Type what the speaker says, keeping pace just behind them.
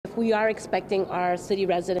If we are expecting our city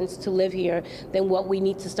residents to live here, then what we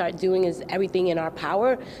need to start doing is everything in our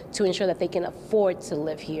power to ensure that they can afford to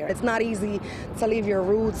live here. It's not easy to leave your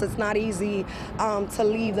roots. It's not easy to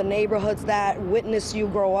leave the neighborhoods that witness you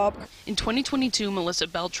grow up. In 2022, Melissa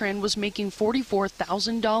Beltran was making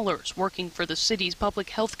 $44,000 working for the city's Public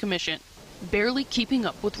Health Commission, barely keeping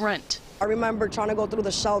up with rent. I remember trying to go through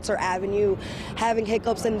the Shelter Avenue, having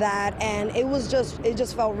hiccups in that, and it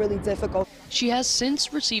just felt really difficult. She has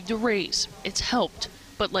since received a raise. It's helped,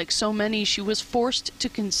 but like so many, she was forced to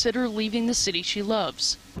consider leaving the city she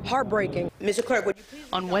loves. Heartbreaking. Mr. Clerk, would you please...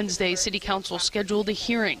 On Wednesday, City Council scheduled a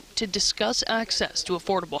hearing to discuss access to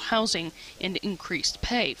affordable housing and increased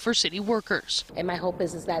pay for city workers. And my hope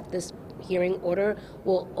is that this hearing order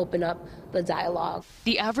will open up the dialogue.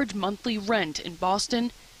 The average monthly rent in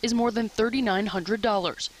Boston is more than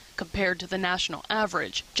 $3,900 compared to the national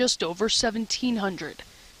average, just over $1,700.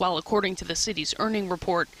 While according to the city's earning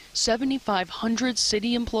report, 7,500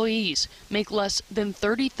 city employees make less than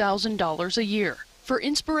 $30,000 a year. For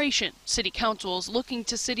inspiration, City Council is looking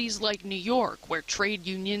to cities like New York, where trade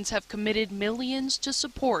unions have committed millions to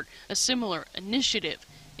support a similar initiative.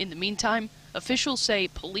 In the meantime, officials say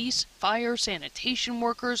police, fire, sanitation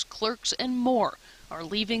workers, clerks, and more are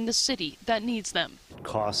leaving the city that needs them. It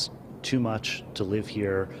costs too much to live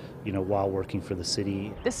here, while working for the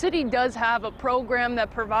city. The city does have a program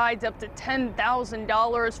that provides up to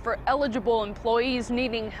 $10,000 for eligible employees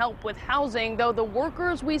needing help with housing, though the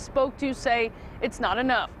workers we spoke to say it's not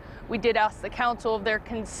enough. We did ask the council if they're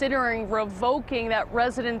considering revoking that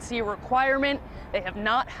residency requirement. They have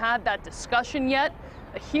not had that discussion yet.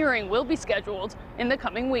 A hearing will be scheduled in the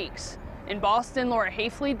coming weeks. In Boston,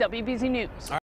 Haefeli, WBZ News.